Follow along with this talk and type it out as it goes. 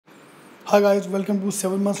Hi guys, welcome to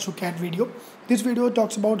 7 months to CAT video. This video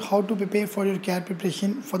talks about how to prepare for your CAT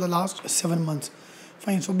preparation for the last 7 months.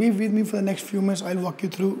 Fine, so be with me for the next few minutes. I'll walk you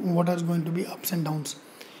through what is going to be ups and downs.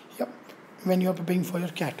 Yep, when you are preparing for your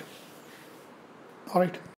CAT.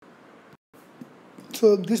 Alright.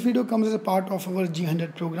 So this video comes as a part of our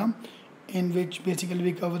G100 program, in which basically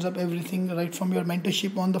we covers up everything right from your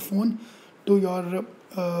mentorship on the phone to your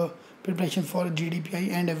preparation for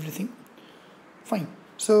GDPI and everything. Fine.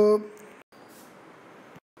 So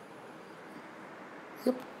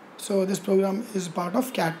So this program is part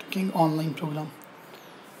of Catking online program.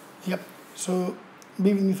 Yep. So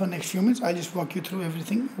be with me for next few minutes. I'll just walk you through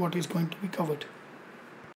everything what is going to be covered.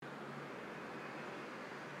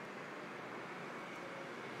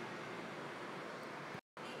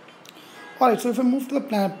 Alright, so if I move to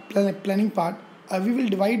the planning part, we will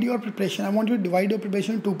divide your preparation. I want you to divide your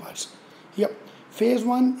preparation in two parts. Yep. Phase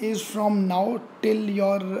 1 is from now till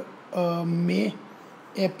your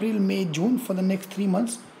April, May, June for the next 3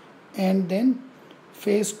 months. And then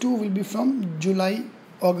phase 2 will be from July,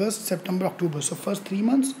 August, September, October. So first 3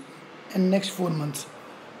 months and next 4 months.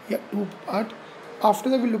 Yeah, two part. After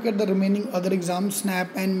that, we'll look at the remaining other exams,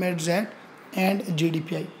 SNAP and MedZat and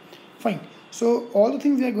GDPI. Fine. So all the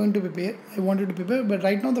things we are going to prepare, I wanted to prepare, but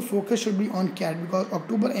right now the focus should be on CAT because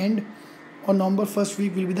October end or November first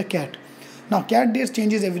week will be the CAT. Now CAT dates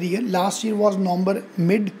changes every year. Last year was November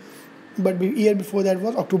mid, but the year before that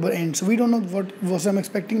was October end. So we don't know what was I'm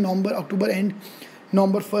expecting November, October end,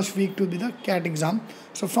 November first week to be the CAT exam.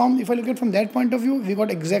 So if I look at from that point of view, we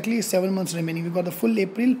got exactly 7 months remaining. We got the full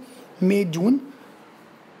April, May, June.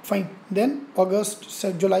 Fine. Then August,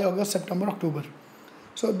 July, August, September, October.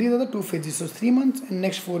 So these are the two phases. So 3 months and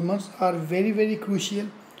next 4 months are very, very crucial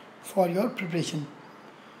for your preparation.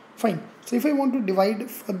 Fine. So if I want to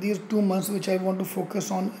divide for these 2 months, which I want to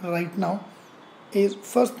focus on right now, is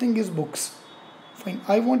first thing is books. Fine.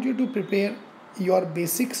 I want you to prepare your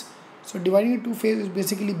basics. So dividing into two phases is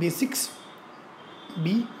basically basics,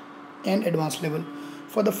 B, and advanced level.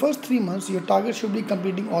 For the first 3 months, your target should be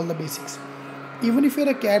completing all the basics. Even if you're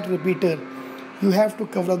a CAT repeater, you have to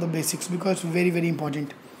cover up the basics because it's very, very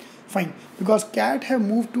important. Fine. Because CAT have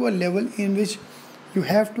moved to a level in which you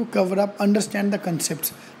have to cover up, understand the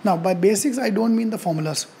concepts. Now, by basics, I don't mean the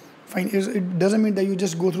formulas. Fine. It doesn't mean that you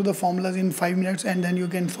just go through the formulas in 5 minutes and then you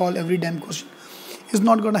can solve every damn question. It's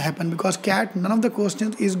not going to happen because CAT, none of the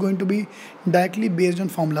questions is going to be directly based on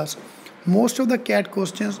formulas. Most of the CAT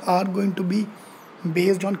questions are going to be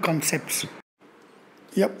based on concepts.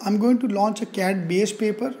 Yep, I'm going to launch a CAT base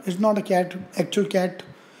paper. It's not a actual CAT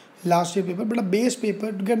last year paper, but a base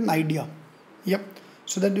paper to get an idea. Yep,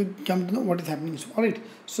 so that you come to know what is happening. Alright,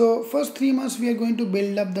 so first 3 months we are going to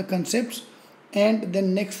build up the concepts, and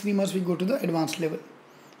then next 3 months we go to the advanced level.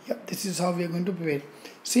 Yep, this is how we are going to prepare.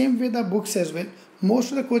 Same with the books as well.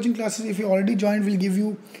 Most of the coaching classes, if you already joined, will give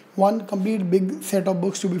you one complete big set of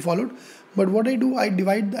books to be followed. But what I do, I've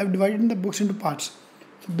divided the books into parts.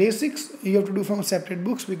 So basics you have to do from separate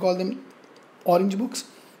books. We call them orange books,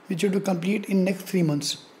 which you have to complete in next 3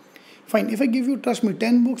 months. Fine. If I give you, trust me,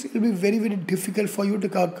 10 books, it will be very, very difficult for you to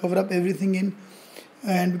cover up everything in.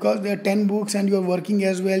 And because there are 10 books and you are working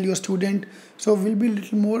as well, you're a student, so it will be a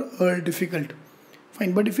little more difficult.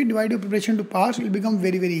 Fine. But if you divide your preparation to parts, it will become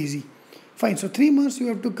very, very easy. Fine. So 3 months you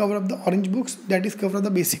have to cover up the orange books, that is cover up the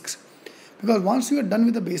basics. Because once you are done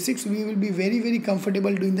with the basics, we will be very, very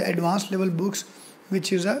comfortable doing the advanced level books,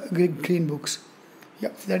 which is a green books. Yeah,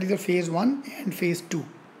 that is the phase 1 and phase 2.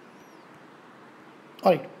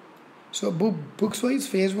 Alright. So books wise,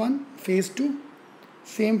 phase 1, phase 2,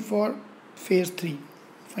 same for phase 3.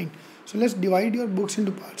 Fine. So let's divide your books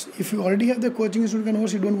into parts. If you already have the coaching student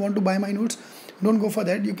notes, you don't want to buy my notes, don't go for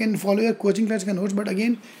that. You can follow your coaching class notes, but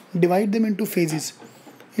again, divide them into phases.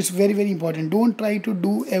 It's very, very important. Don't try to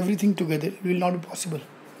do everything together. It will not be possible.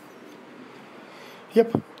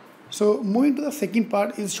 Yep. So moving to the second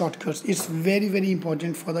part is shortcuts. It's very, very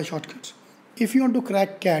important for the shortcuts. If you want to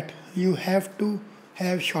crack CAT, you have to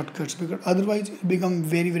have shortcuts because otherwise it will become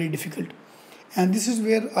very, very difficult. And this is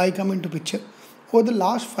where I come into picture. For the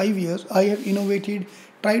last 5 years, I have innovated,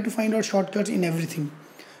 tried to find out shortcuts in everything.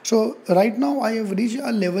 So right now I have reached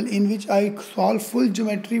a level in which I solve full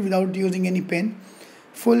geometry without using any pen.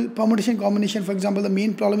 Full permutation combination, for example, the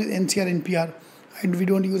main problem is NCR, NPR, and we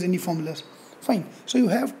don't use any formulas. Fine. So you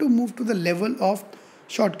have to move to the level of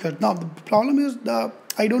shortcut. Now the problem is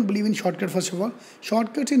I don't believe in shortcut. First of all,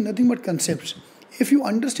 shortcuts is nothing but concepts. If you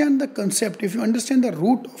understand the concept, if you understand the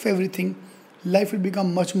root of everything, life will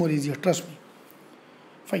become much more easier. Trust me.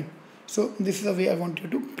 Fine. So this is the way I want you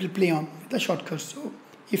to play on with the shortcuts. So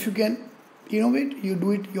if you can innovate, you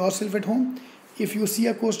do it yourself at home. If you see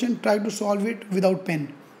a question, try to solve it without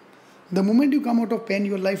pen. The moment you come out of pen,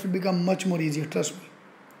 your life will become much more easier, trust me.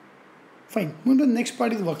 Fine. Moving to the next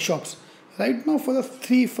part is workshops. Right now, for the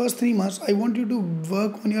first 3 months, I want you to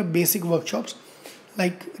work on your basic workshops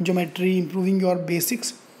like geometry, improving your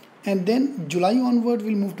basics, and then July onward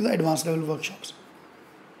we'll move to the advanced level workshops.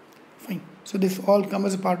 Fine. So this all comes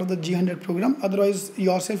as a part of the G100 program. Otherwise,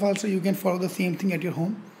 yourself also you can follow the same thing at your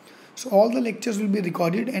home. So all the lectures will be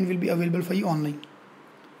recorded and will be available for you online.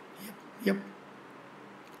 Yep.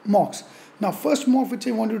 Mocks. Now, first mock which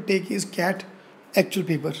I want to take is CAT actual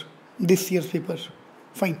paper, this year's paper.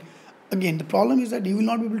 Fine. Again, the problem is that you will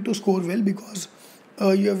not be able to score well because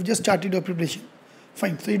you have just started your preparation.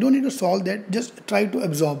 Fine. So you don't need to solve that. Just try to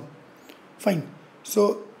absorb. Fine.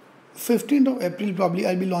 So 15th of April probably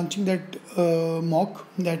I'll be launching that mock.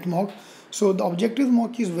 So the objective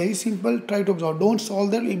mock is very simple. Try to absorb. Don't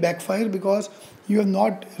solve that. It will backfire because you have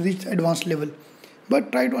not reached advanced level.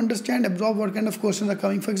 But try to understand, absorb what kind of questions are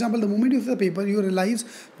coming. For example, the moment you see the paper, you realize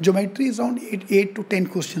geometry is around 8 to 10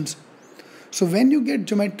 questions. So when you get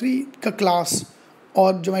geometry class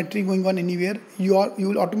or geometry going on anywhere, you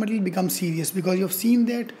will automatically become serious because you have seen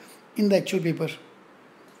that in the actual paper.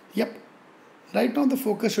 Yep. Right now the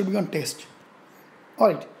focus should be on test.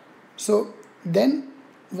 Alright. So then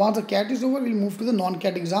once the CAT is over, we'll move to the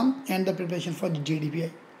non-CAT exam and the preparation for the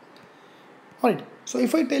JDPI. Alright. So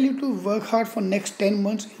if I tell you to work hard for next 10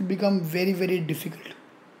 months, it will become very, very difficult.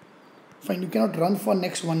 Fine, you cannot run for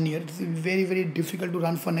next 1 year. It's very, very difficult to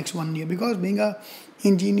run for next 1 year because being a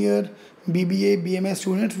engineer, BBA, BMS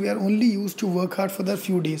students, we are only used to work hard for the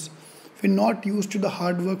few days. We're not used to the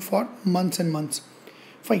hard work for months and months.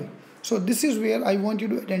 Fine. So this is where I want you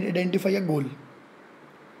to identify a goal.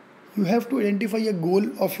 You have to identify a goal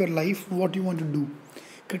of your life, what you want to do.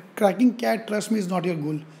 Cracking CAT, trust me, is not your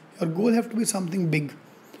goal. Your goal have to be something big.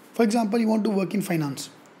 For example, you want to work in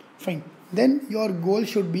finance. Fine. Then your goal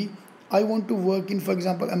should be, I want to work in, for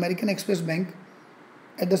example, American Express Bank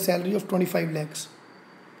at the salary of 25 lakhs.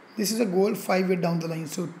 This is a goal 5 years down the line.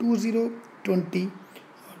 So 2020,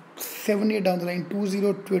 7 years down the line,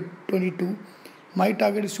 2022, my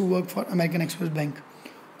target is to work for American Express Bank.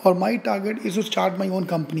 Or my target is to start my own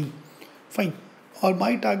company. Fine. Or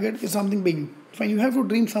my target is something big. Fine. You have to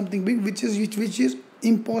dream something big which is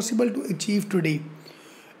impossible to achieve today.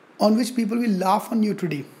 On which people will laugh on you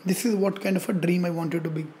today. This is what kind of a dream I wanted to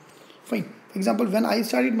be. Fine. For example, when I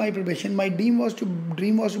started my preparation, my dream was to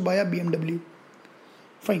buy a BMW.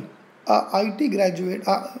 Fine. IT graduate,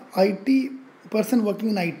 IT person working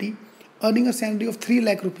in IT, earning a salary of 3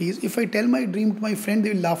 lakh rupees. If I tell my dream to my friend,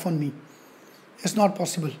 they will laugh on me. It's not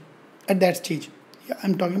possible at that stage. Yeah,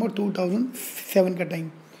 I'm talking about 2007 ka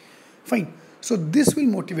time. Fine. So this will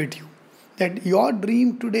motivate you that your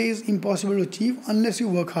dream today is impossible to achieve unless you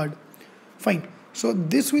work hard. Fine. So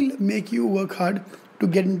this will make you work hard to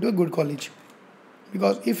get into a good college.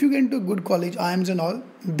 Because if you get into a good college, IIMs and all,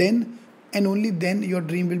 then and only then your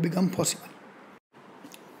dream will become possible.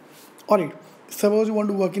 Alright, suppose you want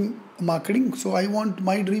to work in marketing. So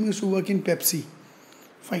my dream is to work in Pepsi.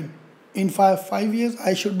 Fine. In 5 years,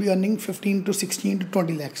 I should be earning 15 to 16 to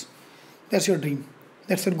 20 lakhs. That's your dream.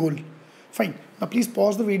 That's your goal. Fine. Now please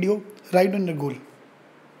pause the video, write on your goal.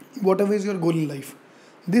 Whatever is your goal in life.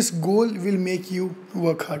 This goal will make you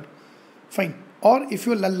work hard. Fine. Or if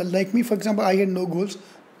you're like me, for example, I had no goals.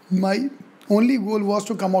 My only goal was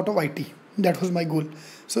to come out of IT. That was my goal.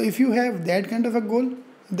 So if you have that kind of a goal,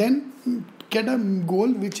 then get a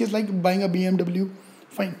goal which is like buying a BMW.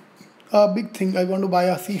 Fine. A big thing. I want to buy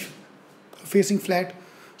a sea-facing flat.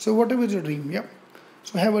 So whatever is your dream, yeah.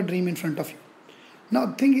 So have a dream in front of you. Now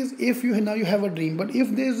the thing is, if you have a dream, but if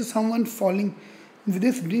there is someone falling,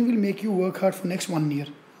 this dream will make you work hard for next 1 year.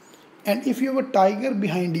 And if you have a tiger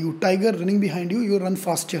behind you, tiger running behind you, you run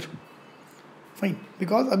faster. Fine.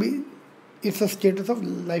 Because it's a status of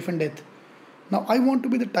life and death. Now I want to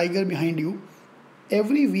be the tiger behind you.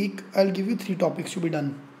 Every week I'll give you 3 topics to be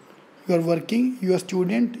done. You are working, you are a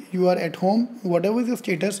student, you are at home, whatever is your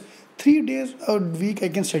status, 3 days a week I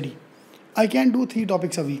can study. I can do 3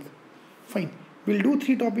 topics a week. Fine. We'll do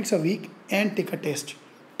 3 topics a week and take a test.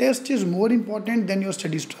 Test is more important than your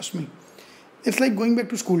studies, trust me. It's like going back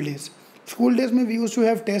to school days. School days, we used to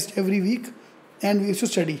have tests every week and we used to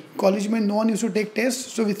study. College, no one used to take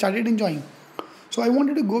tests, so we started enjoying. So I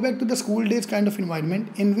wanted to go back to the school days kind of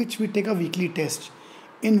environment in which we take a weekly test,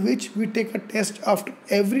 in which we take a test after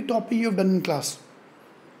every topic you have done in class.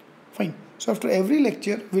 Fine. So after every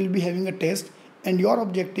lecture, we'll be having a test and your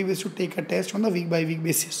objective is to take a test on a week by week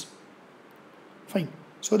basis. Fine.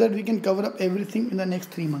 So that we can cover up everything in the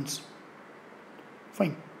next 3 months.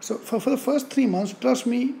 Fine. So for the first 3 months, trust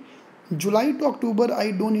me, July to October,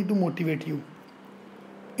 I don't need to motivate you.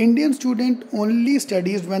 Indian student only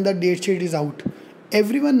studies when the date sheet is out.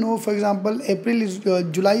 Everyone know, for example,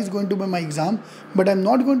 July is going to be my exam, but I'm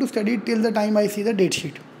not going to study till the time I see the date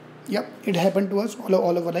sheet. Yep, it happened to us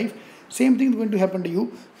all of our life. Same thing is going to happen to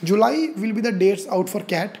you. July will be the dates out for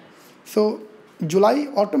CAT. So July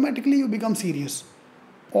automatically you become serious.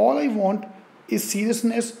 All I want is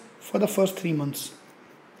seriousness for the first 3 months.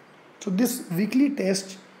 So this weekly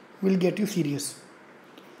test will get you serious.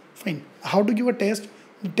 Fine. How to give a test?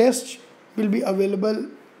 The test will be available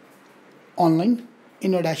online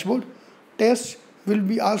in your dashboard. Tests will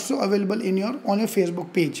be also available on your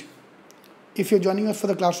Facebook page. If you're joining us for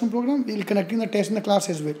the classroom program, we'll connecting the test in the class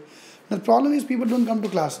as well. The problem is people don't come to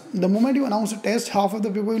class. The moment you announce a test, half of the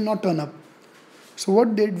people will not turn up. So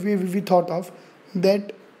what did we thought of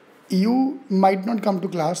that you might not come to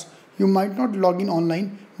class, you might not log in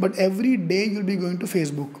online, but every day you'll be going to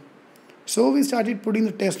Facebook. So we started putting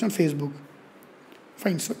the test on Facebook.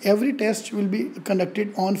 Fine. So every test will be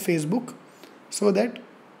conducted on Facebook so that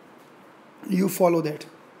you follow that.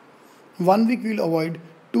 1 week you will avoid,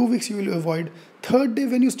 2 weeks you will avoid. Third day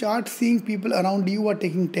when you start seeing people around you are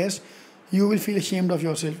taking tests, you will feel ashamed of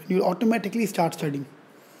yourself. You will automatically start studying.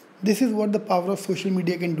 This is what the power of social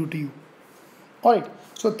media can do to you. Alright,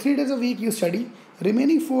 so 3 days a week you study.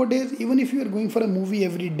 Remaining 4 days, even if you are going for a movie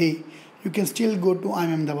every day, you can still go to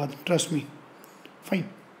Ahmedabad. Trust me. Fine.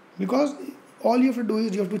 Because all you have to do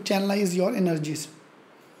is you have to channelize your energies.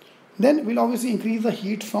 Then we'll obviously increase the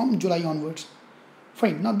heat from July onwards.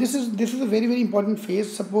 Fine. Now this is a very, very important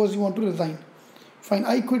phase. Suppose you want to resign. Fine.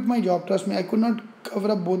 I quit my job. Trust me, I could not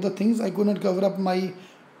cover up both the things. I could not cover up my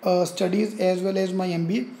studies as well as my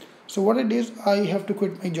MBA. So what it is, I have to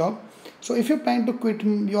quit my job. So if you're planning to quit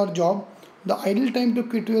your job, the ideal time to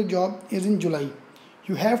quit your job is in July.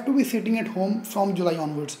 You have to be sitting at home from July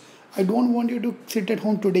onwards. I don't want you to sit at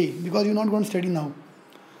home today because you're not going to study now.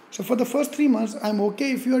 So for the first 3 months, I'm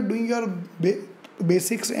okay if you are doing your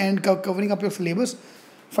basics and covering up your syllabus.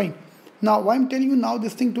 Fine. Now, why I'm telling you now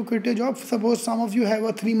this thing to quit your job, suppose some of you have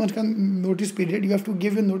a 3 month notice period, you have to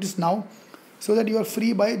give your notice now so that you are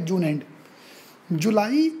free by June end.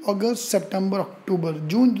 July, August, September, October.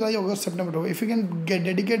 June, July, August, September, October. If you can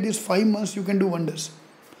dedicate these 5 months, you can do wonders.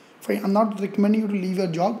 Fine. I'm not recommending you to leave your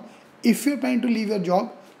job. If you're planning to leave your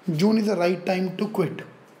job, June is the right time to quit.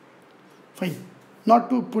 Fine. Not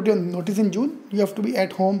to put your notice in June. You have to be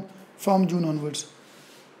at home from June onwards.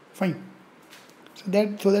 Fine. So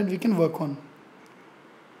that we can work on.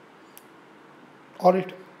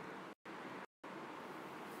 Alright.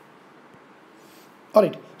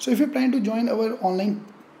 Alright. So if you're planning to join our online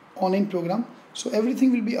program, so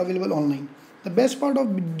everything will be available online. The best part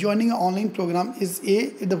of joining an online program is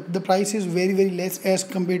the price is very, very less as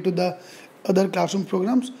compared to the other classroom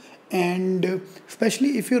programs, and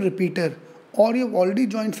especially if you're a repeater or you've already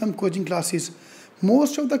joined some coaching classes,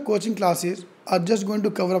 most of the coaching classes are just going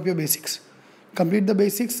to cover up your basics, complete the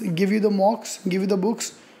basics, give you the mocks, give you the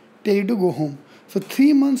books, tell you to go home. So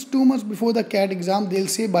 3 months, 2 months before the CAT exam, they'll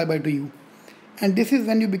say bye bye to you, and this is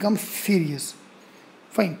when you become serious.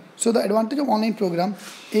 Fine. So the advantage of online program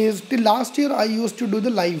is till last year I used to do the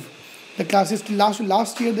live. The classes till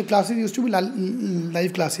last year the classes used to be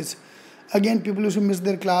live classes. Again, people used to miss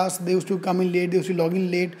their class. They used to come in late. They used to log in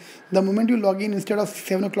late. The moment you log in, instead of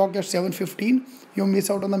 7 o'clock at 7:15, you miss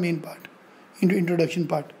out on the main part, into introduction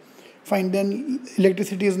part. Fine. Then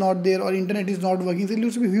electricity is not there or internet is not working. So it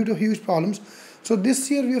used to be huge problems. So this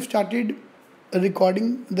year we have started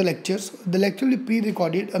recording the lectures. The lecture will be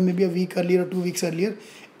pre-recorded maybe a week earlier or 2 weeks earlier,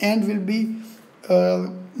 and will be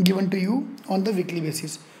given to you on the weekly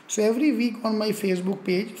basis. So every week on my Facebook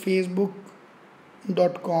page,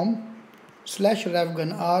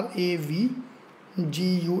 facebook.com/Ravgun,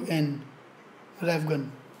 RAVGUN, Ravgun.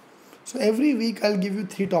 So every week I'll give you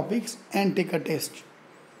 3 topics and take a test.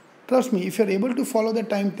 Trust me, if you're able to follow the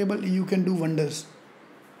timetable, you can do wonders.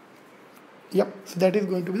 Yep, so that is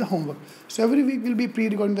going to be the homework. So every week we'll be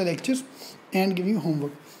pre-recording the lectures and giving you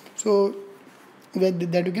homework. So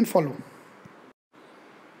that you can follow.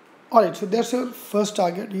 Alright, so that's your first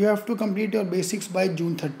target. You have to complete your basics by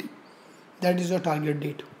June 30. That is your target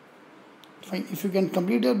date. Fine. If you can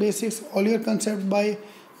complete your basics, all your concepts by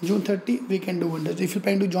June 30, we can do wonders. If you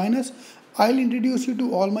plan to join us, I'll introduce you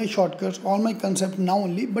to all my shortcuts, all my concepts now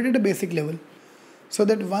only, but at a basic level. So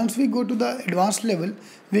that once we go to the advanced level,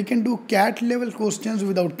 we can do CAT level questions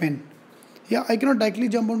without pen. Yeah, I cannot directly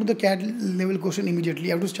jump onto the CAT level question immediately.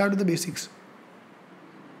 I have to start with the basics.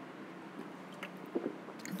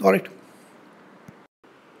 Alright.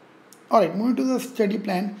 Alright, moving to the study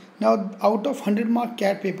plan. Now, out of 100 mark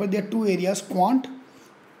CAT paper, there are 2 areas, quant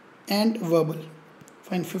and verbal.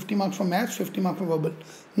 Fine, 50 marks for maths, 50 marks for verbal.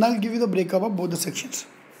 Now I'll give you the breakup of both the sections.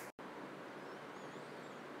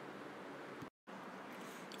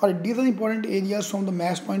 Alright, these are the important areas from the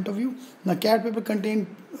maths point of view. Now CAT paper contained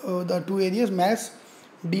the two areas, maths,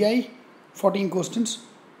 DI, 14 questions,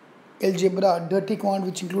 algebra, dirty quant,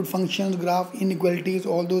 which include functions, graph, inequalities,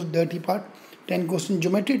 all those dirty part, 10 questions,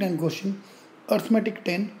 geometry 10 questions, arithmetic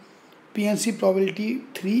 10, PNC probability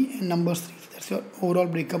 3 and numbers 3. That's your overall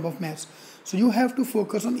breakup of maths. So you have to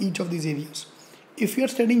focus on each of these areas. If you are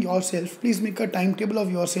studying yourself, please make a timetable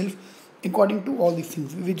of yourself according to all these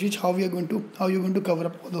things, which how you're going to cover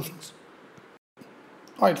up all those things.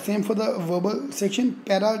 Alright, same for the verbal section.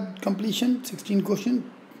 Para completion 16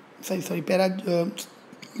 question. Para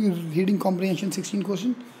reading comprehension 16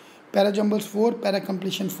 question. Para jumbles 4, para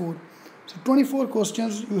completion 4. So 24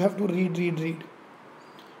 questions you have to read.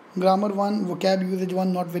 Grammar 1, vocab usage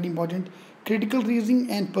 1, not very important. Critical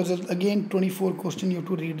reasoning and puzzles, again 24 questions you have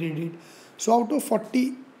to read. So out of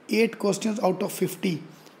 48 questions out of 50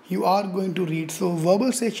 you are going to read. So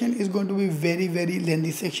verbal section is going to be very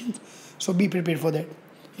lengthy sections. So be prepared for that.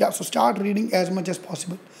 Yeah, so start reading as much as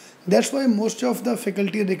possible. That's why most of the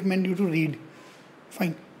faculty recommend you to read.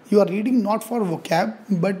 Fine. You are reading not for vocab,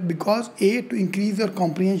 but because to increase your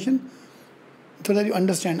comprehension so that you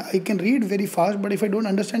understand. I can read very fast, but if I don't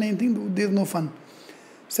understand anything, there's no fun.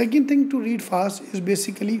 Second thing to read fast is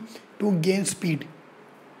basically to gain speed.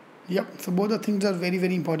 Yep, so both the things are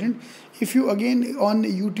very important. If you again on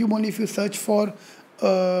YouTube only, if you search for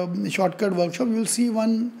shortcut workshop, you will see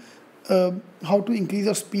one how to increase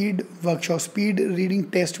your speed workshop, speed reading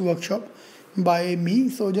test workshop by me.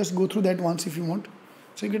 So just go through that once if you want,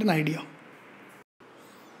 so you get an idea.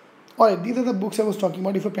 Alright, these are the books I was talking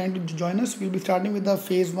about. If you plan to join us, we'll be starting with the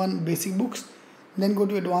phase 1 basic books, then go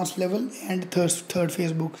to advanced level and third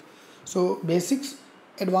phase books. So basics,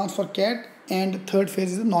 advanced for CAT, and third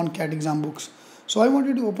phase is the non-CAT exam books. So I want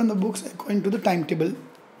you to open the books according to the timetable.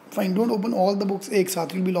 Fine, don't open all the books ek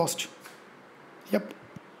saath, you'll be lost. Yep.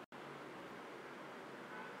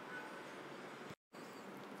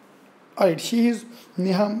 Alright, she is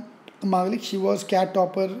Neha Maglik. She was CAT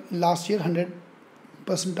topper last year, 100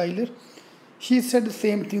 percentile. She said the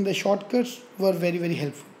same thing, the shortcuts were very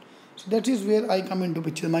helpful. So that is where I come into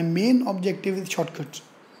picture. My main objective is shortcuts,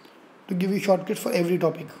 to give you shortcuts for every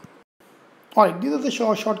topic. Alright, these are the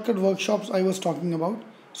shortcut workshops I was talking about.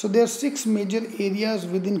 So there are 6 major areas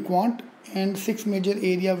within quant and 6 major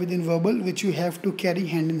areas within verbal, which you have to carry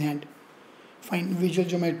hand in hand. Fine, visual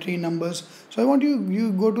geometry, numbers. So I want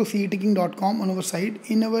you go to IIMking.com on our site.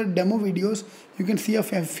 In our demo videos, you can see a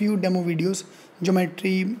few demo videos,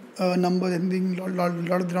 geometry, numbers, and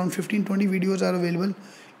around 15-20 videos are available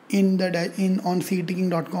on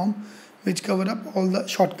IIMking.com, which cover up all the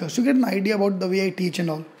shortcuts. You get an idea about the way I teach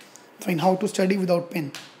and all. Fine, how to study without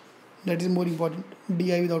pen. That is more important.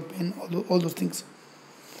 DI without pen, all those things.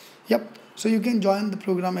 Yep. So you can join the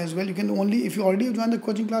program as well. You can only, if you already have joined the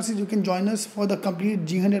coaching classes, you can join us for the complete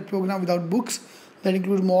G100 program without books. That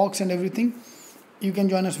includes mocks and everything. You can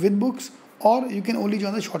join us with books, or you can only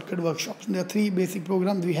join the shortcut workshops. There are 3 basic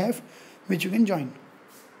programs we have which you can join.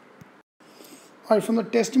 Alright, from the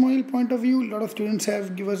testimonial point of view, a lot of students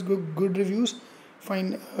have given us good reviews.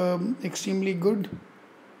 Fine, extremely good.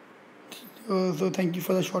 So thank you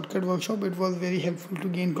for the shortcut workshop. It was very helpful to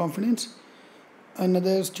gain confidence.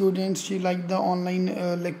 Another student, she liked the online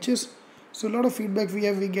lectures. So a lot of feedback we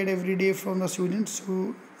get every day from the students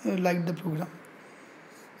who like the program.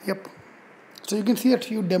 Yep. So you can see a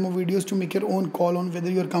few demo videos to make your own call on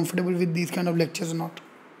whether you are comfortable with these kind of lectures or not.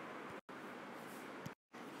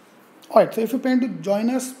 Alright, so if you plan to join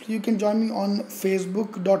us, you can join me on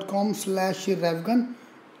facebook.com/ravgun,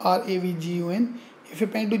 RAVGUN. If you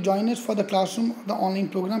plan to join us for the classroom or the online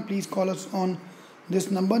program, please call us on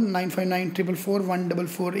this number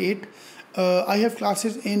 959-444-1448. I have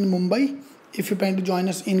classes in Mumbai if you plan to join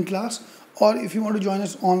us in class, or if you want to join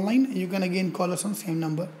us online, you can again call us on the same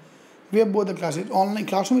number. We have both the classes. Online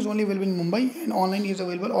classroom is only available in Mumbai and online is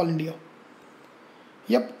available all India.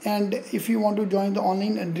 Yep, and if you want to join the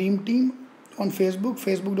online dream team on Facebook,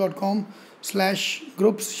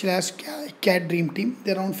 facebook.com/groups/cat dream team.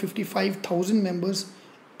 There are around 55,000 members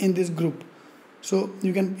in this group. So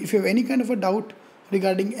you can, if you have any kind of a doubt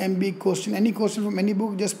regarding MBA question, any question from any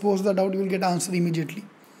book, just post the doubt, you will get answer immediately.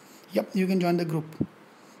 Yep, you can join the group.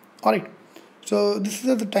 Alright, so this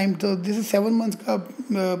is the time. So this is 7 months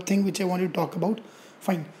thing which I want to talk about.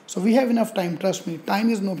 Fine, so we have enough time, trust me, time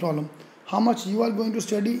is no problem. How much you are going to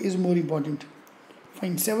study is more important.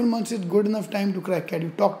 Fine, 7 months is good enough time to crack CAT.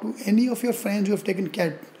 You talk to any of your friends who have taken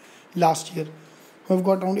CAT last year, who have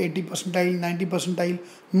got around 80 percentile, 90 percentile.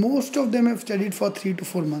 Most of them have studied for 3 to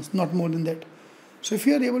 4 months, not more than that. So if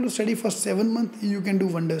you are able to study for 7 months, you can do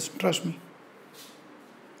wonders, trust me.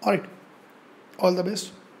 Alright, all the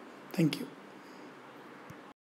best. Thank you.